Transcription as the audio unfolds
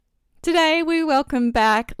Today, we welcome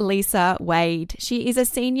back Lisa Wade. She is a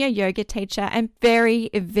senior yoga teacher and very,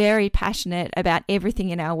 very passionate about everything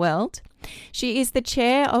in our world. She is the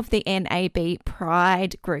chair of the NAB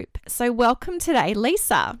Pride Group. So welcome today,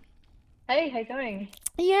 Lisa. Hey, how you going?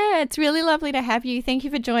 Yeah, it's really lovely to have you. Thank you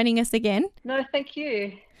for joining us again. No, thank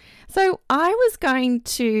you. So I was going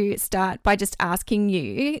to start by just asking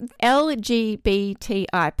you,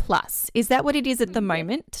 LGBTI plus, is that what it is at the Yeah.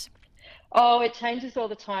 moment? Oh, it changes all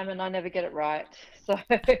the time and I never get it right. So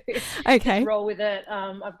just Okay. roll with it.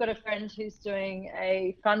 I've got a friend who's doing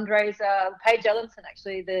a fundraiser. Paige Ellenson,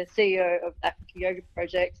 actually, the CEO of Africa Yoga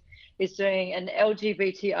Project, is doing an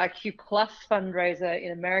LGBTIQ plus fundraiser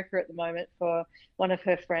in America at the moment for one of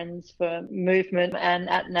her friends for movement. And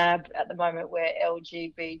at NAB at the moment, we're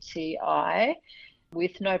LGBTI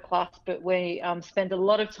with no plus, but we spend a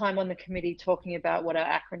lot of time on the committee talking about what our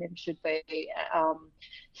acronym should be.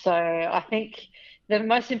 So I think the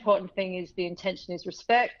most important thing is the intention is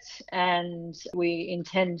respect, and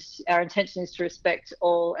our intention is to respect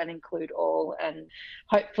all and include all, and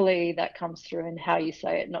hopefully that comes through in how you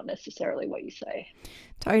say it, not necessarily what you say.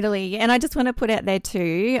 Totally. And I just want to put out there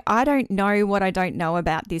too, I don't know what I don't know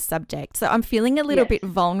about this subject. So I'm feeling a little Yes. bit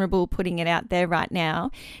vulnerable putting it out there right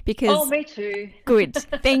now Oh, because me too. good.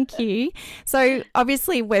 Thank you. So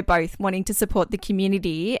obviously we're both wanting to support the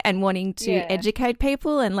community and wanting to Yeah. educate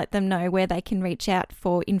people and let them know where they can reach out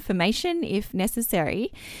for information if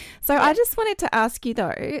necessary. So I Yeah. just wanted to ask you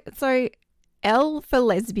though, so L for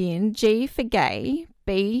lesbian, G for gay,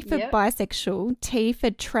 B for Yep. bisexual, T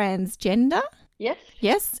for transgender. Yes.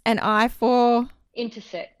 Yes, and I for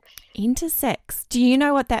Intersex. intersex. Do you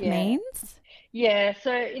know what that Yeah. means? Yeah, so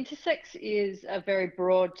intersex is a very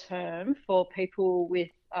broad term for people with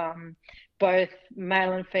both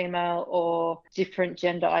male and female or different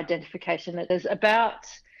gender identification. That there's about,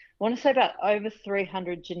 I want to say about over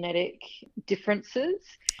 300 genetic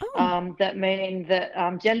differences Oh, that mean that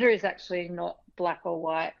gender is actually not black or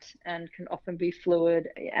white and can often be fluid.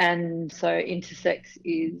 And so intersex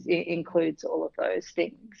includes all of those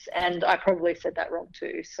things. And I probably said that wrong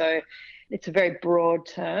too. So it's a very broad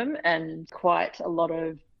term and quite a lot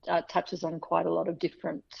of touches on quite a lot of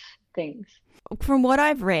different things. from what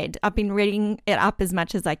I've read, I've been reading it up as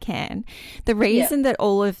much as I can. The Yeah, reason that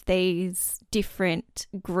all of these different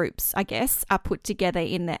groups, I guess, are put together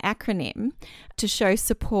in the acronym to show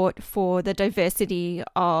support for the diversity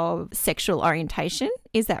of sexual orientation.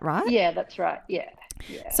 Is that right? yeah, that's right. Yeah,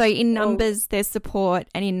 yeah. So in Well, numbers, there's support,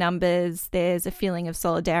 and in numbers, there's a feeling of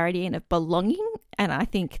solidarity and of belonging. And I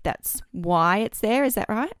think that's why it's there. Is that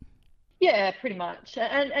right? yeah, pretty much.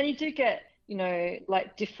 And you do get,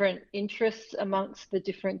 like different interests amongst the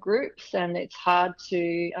different groups, and it's hard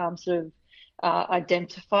to sort of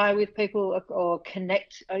identify with people or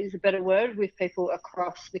connect is a better word with people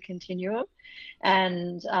across the continuum.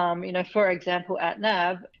 And for example, at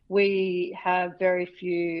NAB, we have very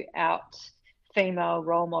few out female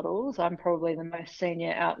role models. I'm probably the most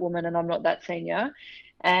senior out woman, and I'm not that senior.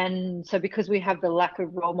 And so, because we have the lack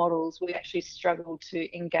of role models, we actually struggle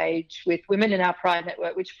to engage with women in our Pride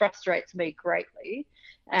network, which frustrates me greatly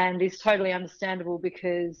and is totally understandable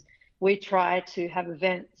because we try to have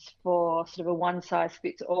events for sort of a one size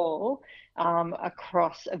fits all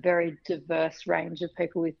across a very diverse range of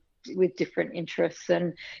people with different interests.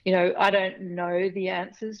 And I don't know the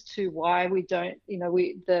answers to why we don't,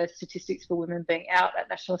 the statistics for women being out at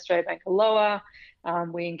National Australia Bank are lower.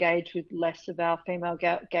 We engage with less of our female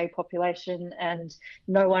gay population, and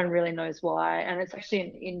no one really knows why. And it's actually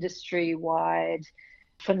an industry wide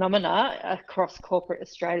phenomena across corporate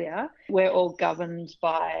Australia. We're all governed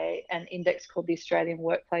by an index called the Australian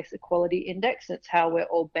Workplace Equality Index. It's how we're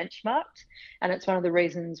all benchmarked. And it's one of the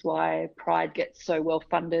reasons why Pride gets so well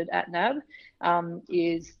funded at NAB,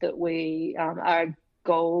 is that we are a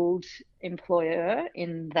gold employer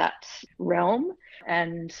in that realm.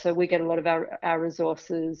 And so we get a lot of our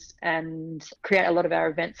resources and create a lot of our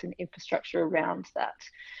events and infrastructure around that.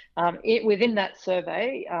 Within that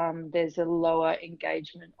survey, there's a lower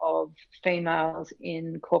engagement of females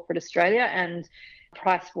in corporate Australia, and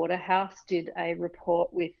Price Waterhouse did a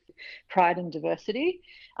report with Pride and Diversity,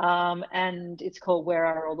 and it's called Where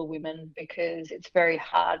Are All the Women, because it's very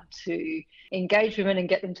hard to engage women and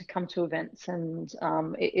get them to come to events, and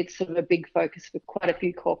it's sort of a big focus for quite a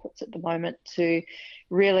few corporates at the moment to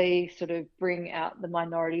really sort of bring out the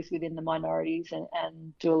minorities within the minorities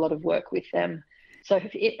and do a lot of work with them. So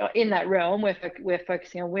in that realm, we're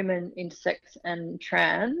focusing on women, intersex, and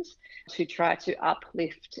trans to try to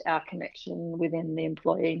uplift our connection within the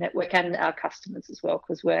employee network and our customers as well,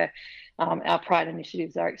 because our Pride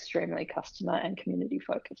initiatives are extremely customer and community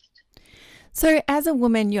focused. So as a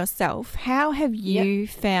woman yourself, how have you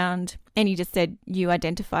found, and you just said you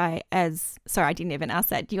identify as, sorry, I didn't even ask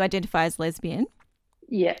that. Do you identify as lesbian?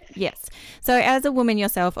 Yes. Yes. So as a woman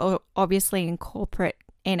yourself, obviously in corporate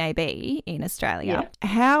NAB in Australia,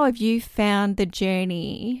 how have you found the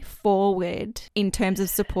journey forward in terms of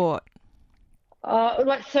support? So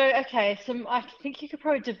I think you could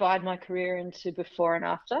probably divide my career into before and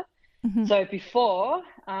after. Mm-hmm. So before,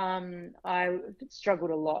 I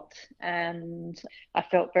struggled a lot and I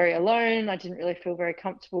felt very alone. I didn't really feel very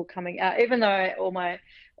comfortable coming out, even though all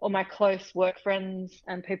my close work friends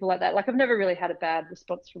and people like that, like I've never really had a bad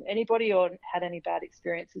response from anybody or had any bad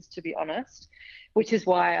experiences, to be honest, which is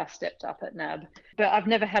why I stepped up at NAB. But I've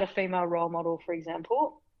never had a female role model, for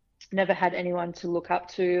example, never had anyone to look up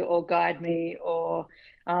to or guide me or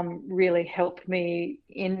really help me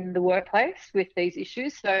in the workplace with these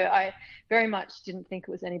issues. So I very much didn't think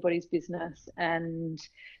it was anybody's business. And,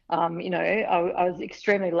 I was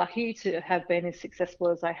extremely lucky to have been as successful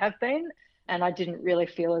as I have been. And I didn't really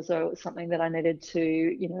feel as though it was something that I needed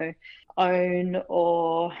to, own,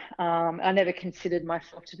 or I never considered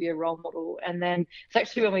myself to be a role model. And then it's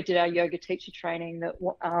actually when we did our yoga teacher training that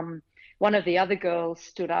one of the other girls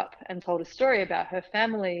stood up and told a story about her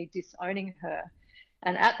family disowning her.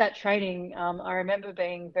 And at that training, I remember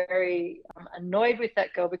being very annoyed with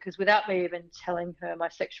that girl because without me even telling her my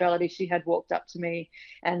sexuality, she had walked up to me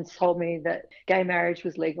and told me that gay marriage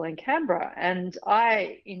was legal in Canberra. And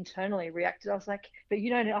I internally reacted. I was like, but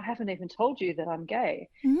I haven't even told you that I'm gay.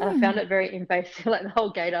 And I found it very invasive. Like the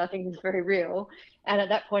whole gaydar thing is very real. And at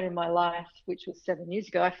that point in my life, which was 7 years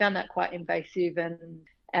ago, I found that quite invasive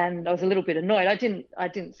and I was a little bit annoyed. I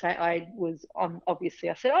didn't say I was on, obviously.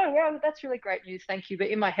 I said, oh, well, that's really great news. Thank you. But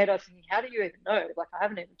in my head, I was thinking, how do you even know? Like, I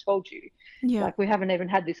haven't even told you. Yeah. Like, we haven't even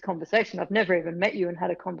had this conversation. I've never even met you and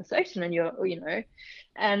had a conversation and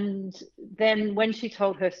And then when she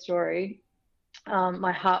told her story,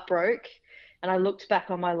 my heart broke. And I looked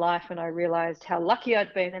back on my life and I realized how lucky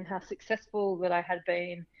I'd been and how successful that I had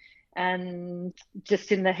been. And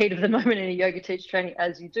just in the heat of the moment in a yoga teacher training,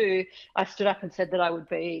 as you do, I stood up and said that I would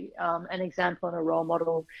be an example and a role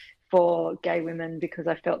model for gay women because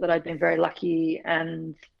I felt that I'd been very lucky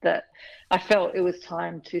and that I felt it was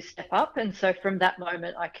time to step up. And so from that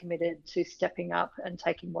moment, I committed to stepping up and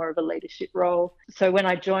taking more of a leadership role. So when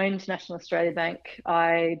I joined National Australia Bank,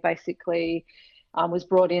 I basically was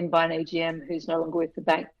brought in by an EGM who's no longer with the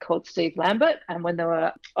bank called Steve Lambert. And when there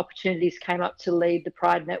were opportunities came up to lead the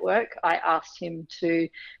Pride Network, I asked him to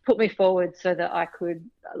put me forward so that I could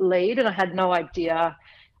lead. And I had no idea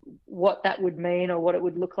what that would mean or what it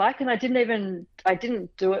would look like. And I didn't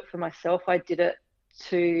do it for myself. I did it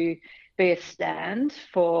to be a stand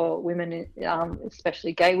for women,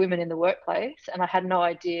 especially gay women in the workplace. And I had no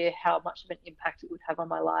idea how much of an impact it would have on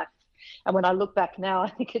my life. And when I look back now, I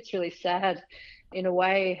think it's really sad in a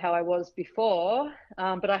way how I was before,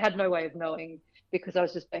 but I had no way of knowing because I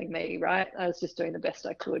was just being me, right? I was just doing the best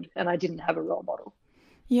I could and I didn't have a role model.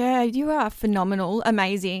 Yeah, you are phenomenal,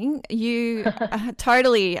 amazing. You are a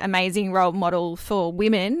totally amazing role model for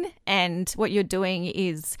women and what you're doing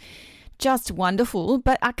is just wonderful.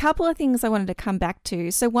 But a couple of things I wanted to come back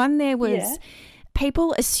to. So one there was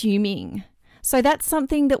people assuming. So that's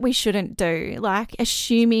something that we shouldn't do, like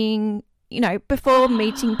assuming, before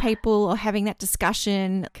meeting people or having that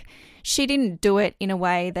discussion. She didn't do it in a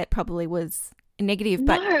way that probably was negative,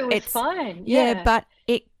 but no, it's fine. Yeah, but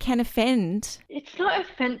it can offend. It's not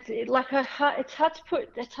offensive. Like it's hard to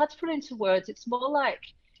put into words. It's more like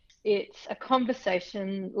it's a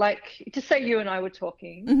conversation. Like to say you and I were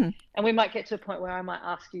talking, and we might get to a point where I might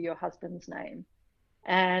ask you your husband's name.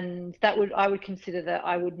 And I would consider that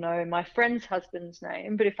I would know my friend's husband's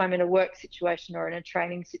name. But if I'm in a work situation or in a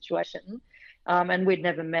training situation, and we'd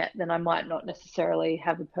never met, then I might not necessarily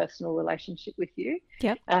have a personal relationship with you.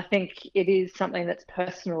 Yep. I think it is something that's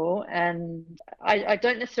personal, and I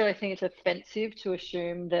don't necessarily think it's offensive to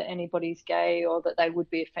assume that anybody's gay or that they would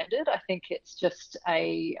be offended. I think it's just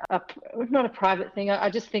not a private thing. I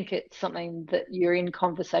just think it's something that you're in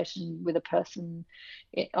conversation with a person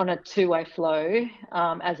on a two-way flow,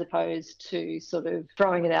 as opposed to sort of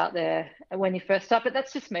throwing it out there when you first start. But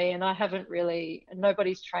that's just me, and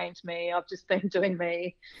nobody's trained me. I've just been doing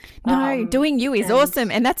me. No, doing you is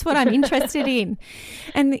awesome, and that's what I'm interested in.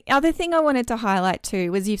 And the other thing I wanted to highlight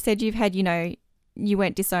too was you've said you've had, you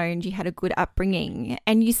weren't disowned, you had a good upbringing,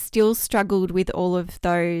 and you still struggled with all of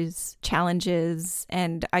those challenges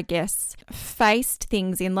and, I guess, faced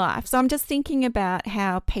things in life. So I'm just thinking about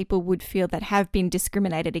how people would feel that have been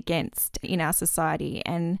discriminated against in our society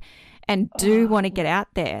and do want to get out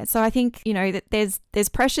there. So I think, you know, that there's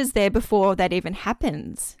pressures there before that even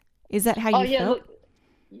happens. Is that how you felt?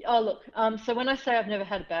 Look. So when I say I've never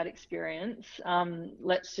had a bad experience,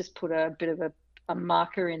 let's just put a bit of a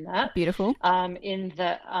marker in that. Beautiful. In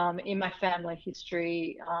that, in my family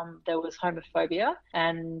history, there was homophobia,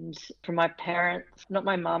 and from my parents, not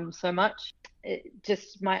my mum so much.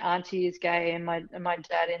 Just my auntie is gay, and my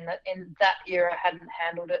dad in that era hadn't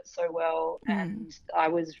handled it so well, and I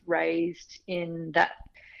was raised in that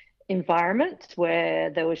environment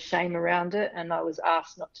where there was shame around it, and I was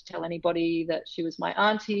asked not to tell anybody that she was my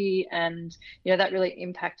auntie, and that really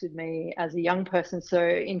impacted me as a young person. So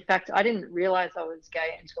in fact, I didn't realize I was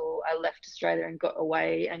gay until I left Australia and got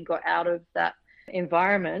away and got out of that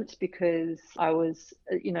environment, because I was,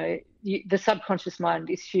 the subconscious mind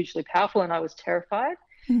is hugely powerful, and I was terrified.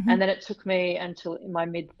 And then it took me until in my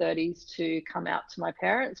mid-30s to come out to my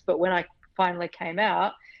parents. But when I finally came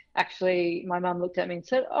out, actually, my mum looked at me and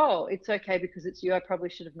said, "Oh, it's okay because it's you. I probably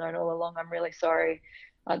should have known all along. I'm really sorry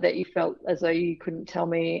that you felt as though you couldn't tell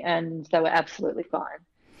me." And they were absolutely fine.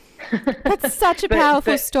 That's such a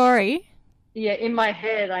powerful story. Yeah, in my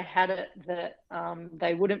head, I had it that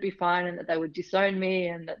they wouldn't be fine, and that they would disown me,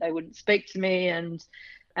 and that they wouldn't speak to me, and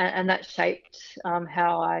that shaped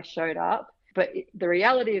how I showed up. But the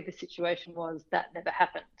reality of the situation was that never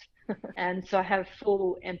happened. And so I have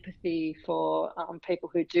full empathy for people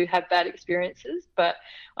who do have bad experiences, but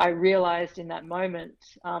I realized in that moment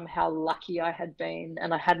how lucky I had been,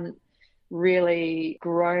 and I hadn't really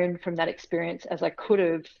grown from that experience as I could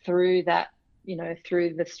have through that,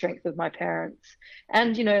 through the strength of my parents.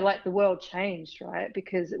 And, like the world changed, right?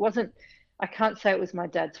 Because I can't say it was my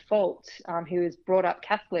dad's fault. He was brought up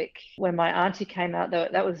Catholic. When my auntie came out,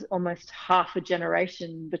 that was almost half a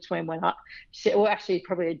generation between actually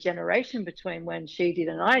probably a generation between when she did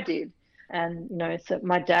and I did. And, so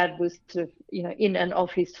my dad was sort of, in and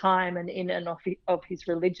of his time and in and of his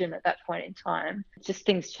religion at that point in time. Just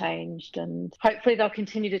things changed, and hopefully they'll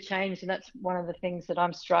continue to change. And that's one of the things that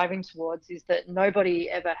I'm striving towards, is that nobody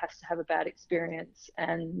ever has to have a bad experience,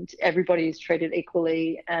 and everybody is treated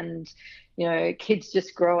equally. And, kids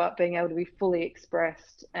just grow up being able to be fully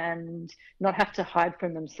expressed and not have to hide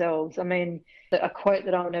from themselves. I mean, a quote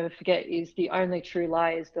that I'll never forget is, "The only true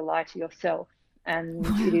lie is the lie to yourself." And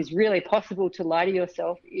it is really possible to lie to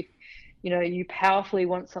yourself if, you powerfully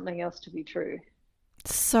want something else to be true.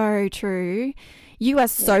 So true. You are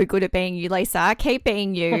so good at being you, Lisa. Keep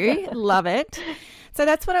being you. Love it. So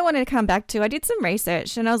that's what I wanted to come back to. I did some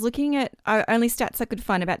research, and I was looking at only stats I could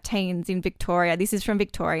find about teens in Victoria. This is from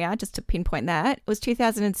Victoria, just to pinpoint that. It was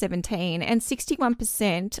 2017, and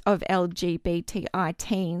 61% of LGBTI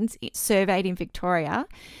teens surveyed in Victoria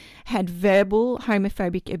had verbal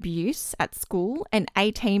homophobic abuse at school, and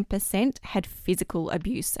 18% had physical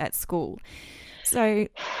abuse at school. So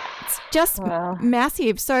it's just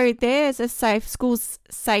massive. So there's a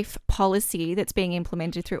safe policy that's being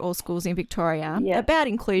implemented through all schools in Victoria about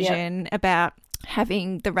inclusion, about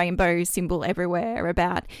having the rainbow symbol everywhere,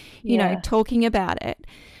 about, talking about it.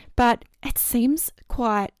 But it seems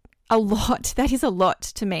quite a lot. That is a lot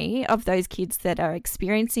to me, of those kids that are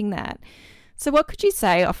experiencing that. So what could you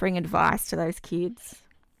say, offering advice to those kids?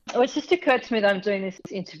 Well, it's just occurred to me that I'm doing this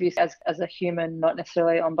interview as a human, not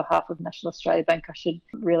necessarily on behalf of National Australia Bank. I should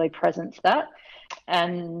really presence that.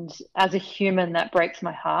 And as a human, that breaks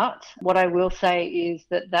my heart. What I will say is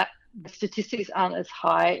that the statistics aren't as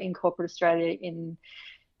high in corporate Australia in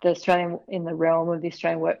the realm of the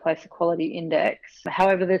Australian Workplace Equality Index.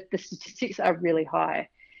 However, the statistics are really high.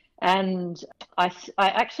 And I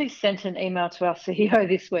actually sent an email to our CEO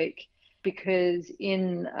this week, because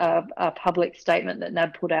in a public statement that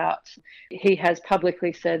NAB put out, he has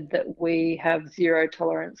publicly said that we have zero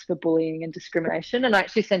tolerance for bullying and discrimination. And I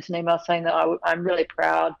actually sent an email saying that I'm really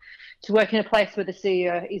proud to work in a place where the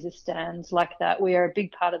CEO is a stand like that. We are a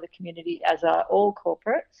big part of the community, as are all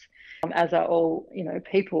corporates, as are all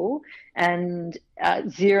people. And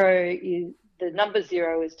the number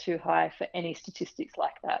zero is too high for any statistics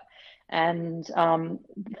like that. And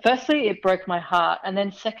firstly, it broke my heart. And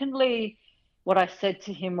then secondly, what I said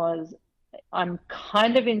to him was, I'm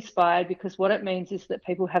kind of inspired, because what it means is that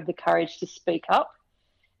people have the courage to speak up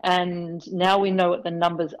And now we know what the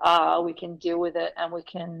numbers are, we can deal with it, and we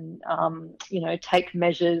can, take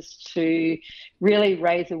measures to really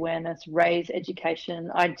raise awareness, raise education.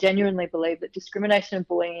 I genuinely believe that discrimination and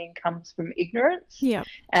bullying comes from ignorance. Yeah.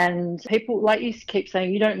 And people, like you keep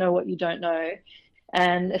saying, you don't know what you don't know.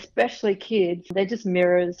 And especially kids, they're just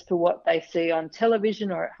mirrors for what they see on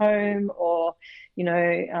television or at home, or,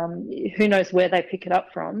 who knows where they pick it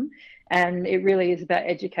up from. And it really is about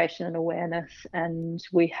education and awareness. And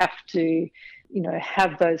we have to,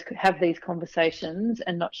 have these conversations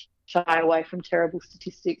and not shy away from terrible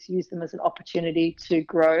statistics, use them as an opportunity to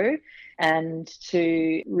grow and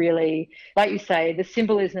to really, like you say, the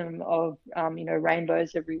symbolism of,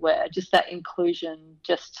 rainbows everywhere, just that inclusion,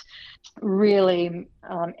 just really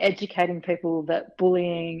educating people that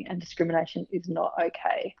bullying and discrimination is not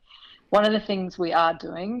okay. One of the things we are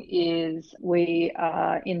doing is we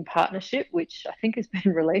are in partnership, which I think has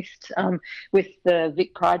been released, with the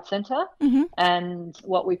Vic Pride Centre. Mm-hmm. And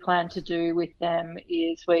what we plan to do with them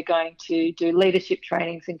is we're going to do leadership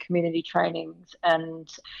trainings and community trainings and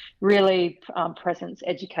really presence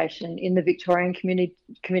education in the Victorian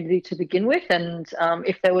community to begin with. And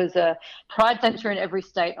if there was a Pride Centre in every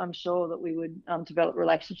state, I'm sure that we would develop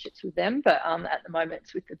relationships with them. But at the moment,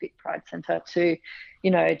 it's with the Vic Pride Centre to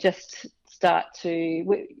just start to,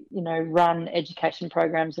 run education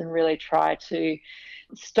programs and really try to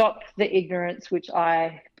stop the ignorance, which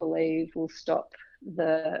I believe will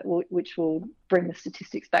which will bring the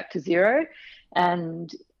statistics back to zero.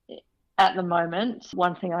 And at the moment,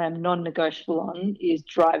 one thing I am non-negotiable on is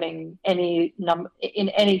driving any number in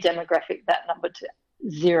any demographic, that number to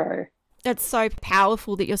zero. It's so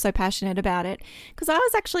powerful that you're so passionate about it. Because I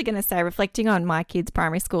was actually going to say, reflecting on my kids'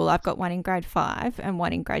 primary school, I've got one in grade 5 and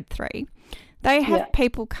one in grade 3. They have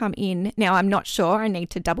people come in. Now, I'm not sure. I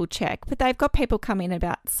need to double check. But they've got people come in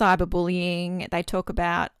about cyberbullying. They talk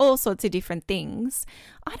about all sorts of different things.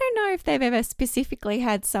 I don't know if they've ever specifically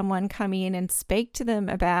had someone come in and speak to them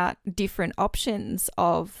about different options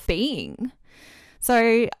of being.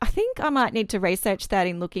 So I think I might need to research that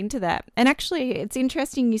and look into that. And actually, it's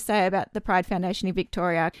interesting you say about the Pride Foundation in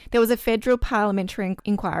Victoria. There was a federal parliamentary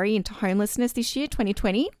inquiry into homelessness this year,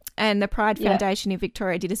 2020, and the Pride Foundation in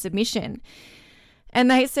Victoria did a submission.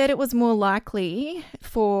 And they said it was more likely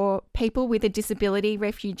for people with a disability,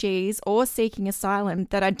 refugees, or seeking asylum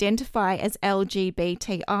that identify as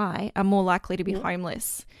LGBTI are more likely to be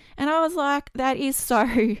homeless. And I was like, that is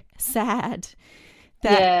so sad.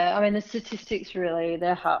 Yeah, I mean, the statistics really,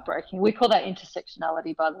 they're heartbreaking. We call that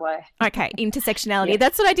intersectionality, by the way. Okay, intersectionality. Yeah.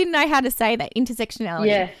 That's what I didn't know how to say, that intersectionality.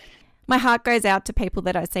 Yeah. My heart goes out to people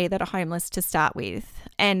that I see that are homeless to start with,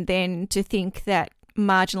 and then to think that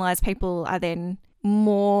marginalised people are then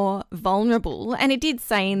more vulnerable. And it did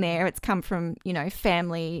say in there it's come from,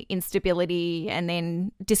 family instability and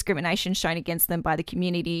then discrimination shown against them by the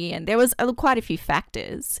community. And there was quite a few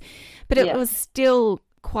factors, but it was still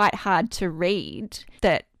quite hard to read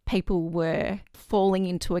that people were falling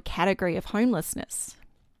into a category of homelessness.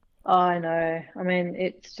 I know. I mean,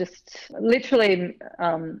 it's just literally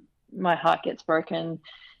my heart gets broken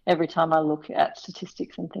every time I look at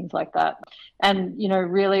statistics and things like that. And,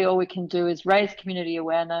 really all we can do is raise community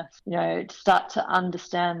awareness, start to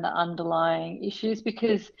understand the underlying issues,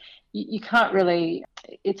 because you can't really,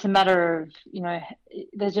 it's a matter of,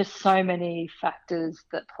 there's just so many factors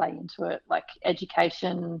that play into it, like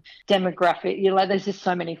education, demographic, there's just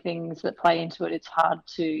so many things that play into it. It's hard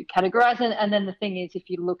to categorize. And then the thing is, if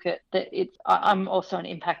you look at that, I'm also an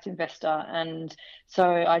impact investor. And so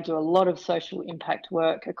I do a lot of social impact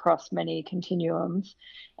work across many continuums.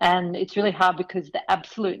 And it's really hard because the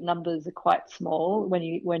absolute numbers are quite small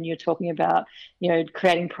when you're talking about,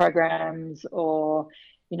 creating programs, or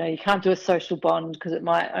you can't do a social bond because it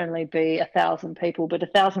might only be 1,000 people, but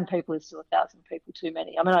 1,000 people is still 1,000 people too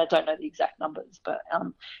many. I mean, I don't know the exact numbers, but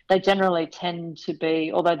they generally tend to be,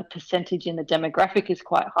 although the percentage in the demographic is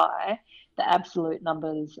quite high, the absolute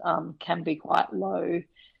numbers can be quite low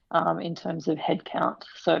in terms of head count.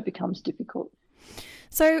 So it becomes difficult.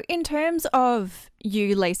 So in terms of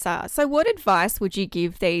you, Lisa, so what advice would you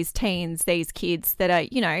give these teens, these kids that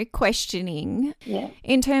are, questioning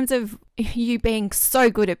in terms of you being so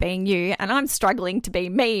good at being you, and I'm struggling to be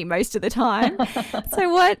me most of the time. So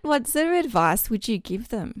what sort of advice would you give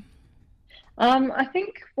them? I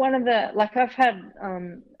think one of the, I've had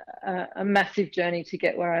a massive journey to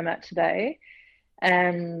get where I'm at today,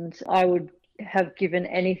 and I would have given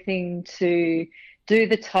anything to do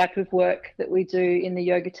the type of work that we do in the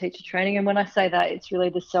yoga teacher training. And when I say that, it's really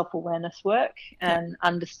the self-awareness work and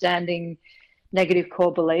understanding negative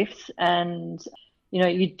core beliefs. And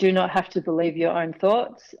you do not have to believe your own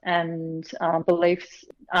thoughts, and beliefs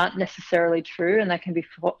aren't necessarily true, and they can be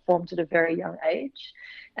formed at a very young age.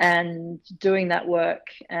 And doing that work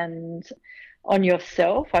and on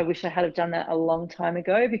yourself, I wish I had have done that a long time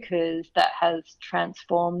ago, because that has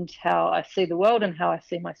transformed how I see the world and how I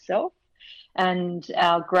see myself. And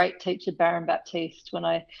our great teacher, Baron Baptiste,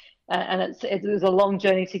 and it was a long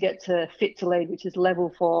journey to get to Fit to Lead, which is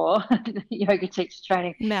level 4 yoga teacher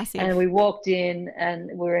training. Massive. And we walked in and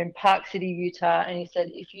we were in Park City, Utah, and he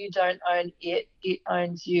said, if you don't own it, it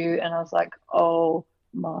owns you. And I was like, oh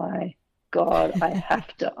my God, I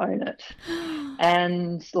have to own it.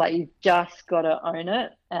 And like, you've just got to own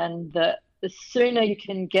it. And the sooner you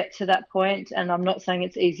can get to that point, and I'm not saying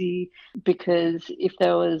it's easy, because if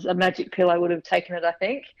there was a magic pill, I would have taken it, I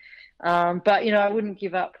think. But, I wouldn't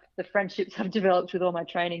give up the friendships I've developed with all my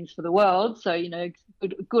trainings for the world. So,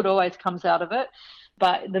 good always comes out of it.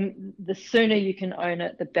 But the sooner you can own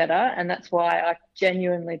it, the better. And that's why I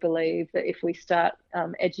genuinely believe that if we start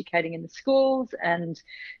educating in the schools and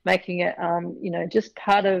making it, just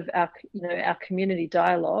part of our community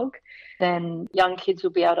dialogue, then young kids will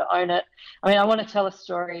be able to own it. I mean, I want to tell a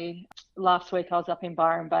story. Last week I was up in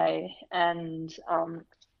Byron Bay, and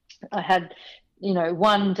I had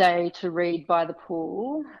one day to read by the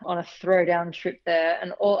pool on a throwdown trip there.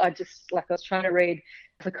 And I was trying to read,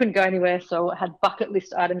 I couldn't go anywhere. So I had bucket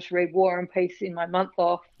list items to read War and Peace in my month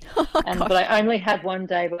off. But I only had one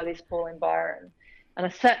day by this pool in Byron. And I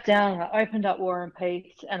sat down and I opened up War and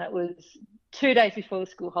Peace, and it was 2 days before the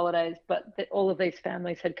school holidays, but all of these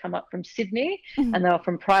families had come up from Sydney, and they were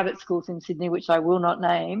from private schools in Sydney, which I will not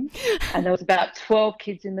name. And there was about 12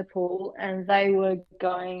 kids in the pool, and they were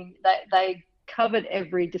they covered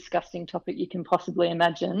every disgusting topic you can possibly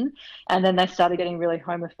imagine. And then they started getting really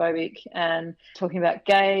homophobic and talking about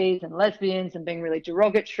gays and lesbians and being really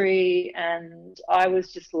derogatory. And I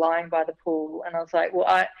was just lying by the pool, and I was like,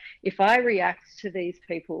 well, if I react to these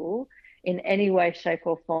people in any way, shape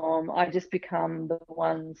or form, I just become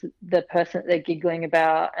the person that they're giggling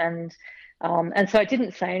about. And so I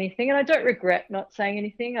didn't say anything, and I don't regret not saying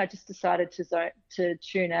anything. I just decided to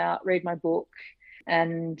tune out, read my book,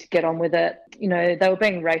 and get on with it. They were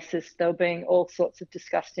being racist, they were being all sorts of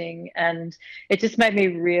disgusting, and it just made me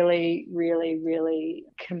really, really, really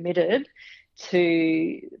committed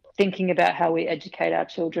to thinking about how we educate our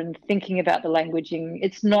children, thinking about the languaging.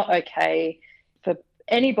 It's not okay for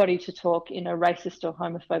anybody to talk in a racist or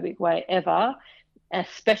homophobic way ever,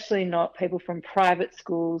 especially not people from private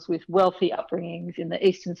schools with wealthy upbringings in the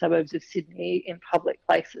eastern suburbs of Sydney in public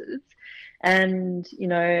places. And,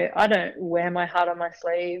 I don't wear my heart on my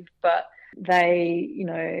sleeve, but they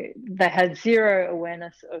had zero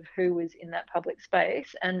awareness of who was in that public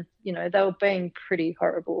space, and, they were being pretty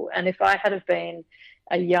horrible. And if I had have been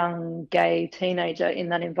a young gay teenager in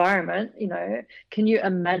that environment, can you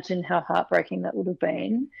imagine how heartbreaking that would have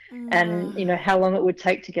been? And, how long it would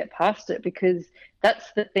take to get past it, because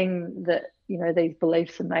that's the thing that, these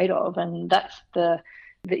beliefs are made of. And that's the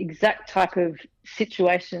exact type of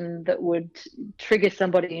situation that would trigger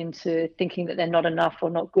somebody into thinking that they're not enough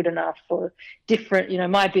or not good enough or different.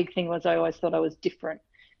 My big thing was I always thought I was different,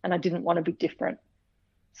 and I didn't want to be different.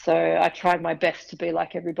 So I tried my best to be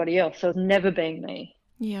like everybody else. So I was never being me.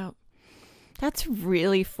 Yeah. That's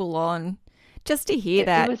really full on. Just to hear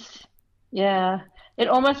that. It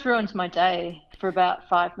almost ruined my day for about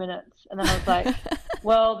 5 minutes. And then I was like,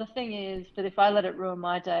 well, the thing is that if I let it ruin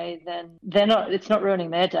my day, then it's not ruining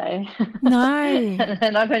their day. No.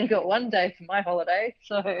 And I've only got one day for my holiday.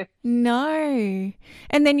 So no.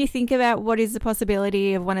 And then you think about what is the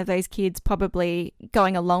possibility of one of those kids probably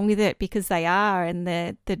going along with it because they are, and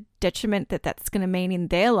the detriment that's going to mean in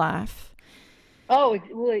their life. Oh,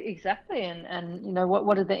 well, exactly. And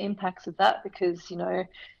what are the impacts of that? Because,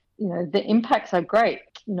 the impacts are great.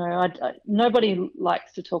 Nobody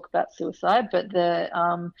likes to talk about suicide, but the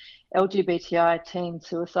LGBTI teen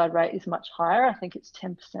suicide rate is much higher. I think it's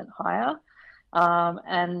 10% higher.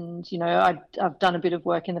 And, I've done a bit of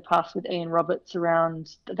work in the past with Ian Roberts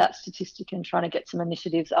around that statistic and trying to get some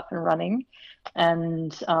initiatives up and running.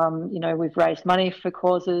 And, we've raised money for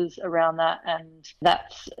causes around that. And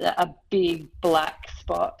that's a big black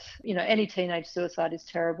spot. Any teenage suicide is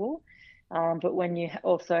terrible. But when you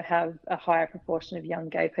also have a higher proportion of young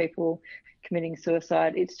gay people committing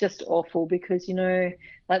suicide, it's just awful, because,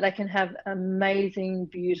 they can have amazing,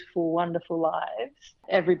 beautiful, wonderful lives.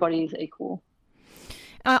 Everybody is equal.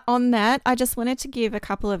 On that, I just wanted to give a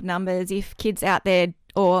couple of numbers if kids out there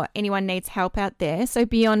or anyone needs help out there. So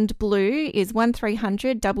Beyond Blue is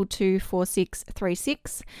 1300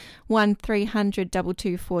 224636, 1300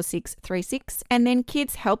 224636, and then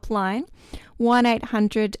Kids Helpline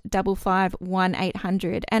 1800 55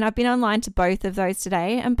 1800. And I've been online to both of those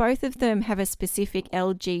today, and both of them have a specific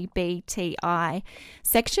LGBTI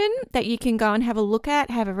section that you can go and have a look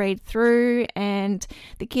at, have a read through. And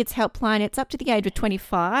the Kids Helpline, it's up to the age of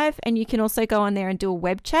 25, and you can also go on there and do a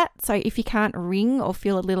web chat. So if you can't ring or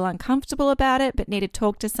feel a little uncomfortable about it but need to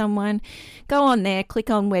talk to someone, go on there,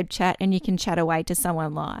 click on web chat, and you can chat away to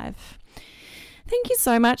someone live. Thank you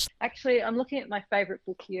so much. Actually, I'm looking at my favourite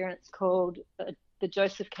book here, and it's called The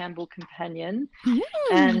Joseph Campbell Companion.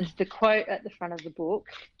 And the quote at the front of the book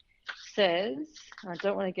says, I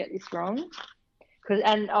don't want to get this wrong,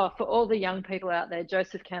 for all the young people out there,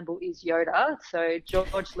 Joseph Campbell is Yoda. So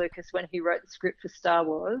George Lucas, when he wrote the script for Star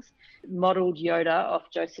Wars, modelled Yoda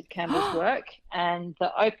off Joseph Campbell's work. And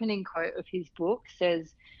the opening quote of his book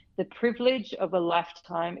says, "The privilege of a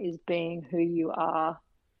lifetime is being who you are."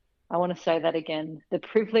 I want to say that again. The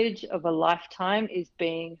privilege of a lifetime is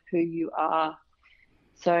being who you are.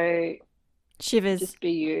 So shivers. Just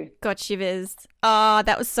be you. Got shivers. Oh,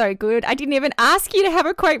 that was so good. I didn't even ask you to have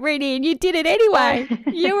a quote ready, and you did it anyway.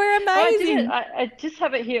 You were amazing. I just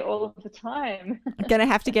have it here all of the time. I'm going to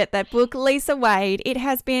have to get that book. Lisa Wade, it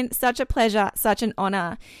has been such a pleasure, such an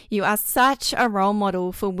honour. You are such a role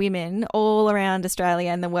model for women all around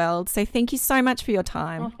Australia and the world. So thank you so much for your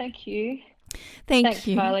time. Oh, thank you. Thanks,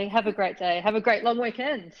 Kylie. Have a great day. Have a great long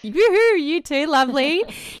weekend. Woohoo, you too, lovely.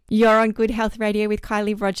 You're on Good Health Radio with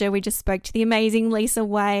Kylie Roger. We just spoke to the amazing Lisa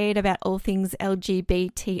Wade about all things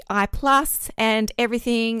LGBTI+ and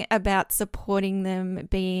everything about supporting them,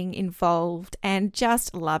 being involved and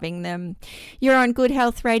just loving them. You're on Good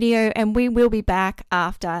Health Radio, and we will be back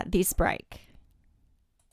after this break.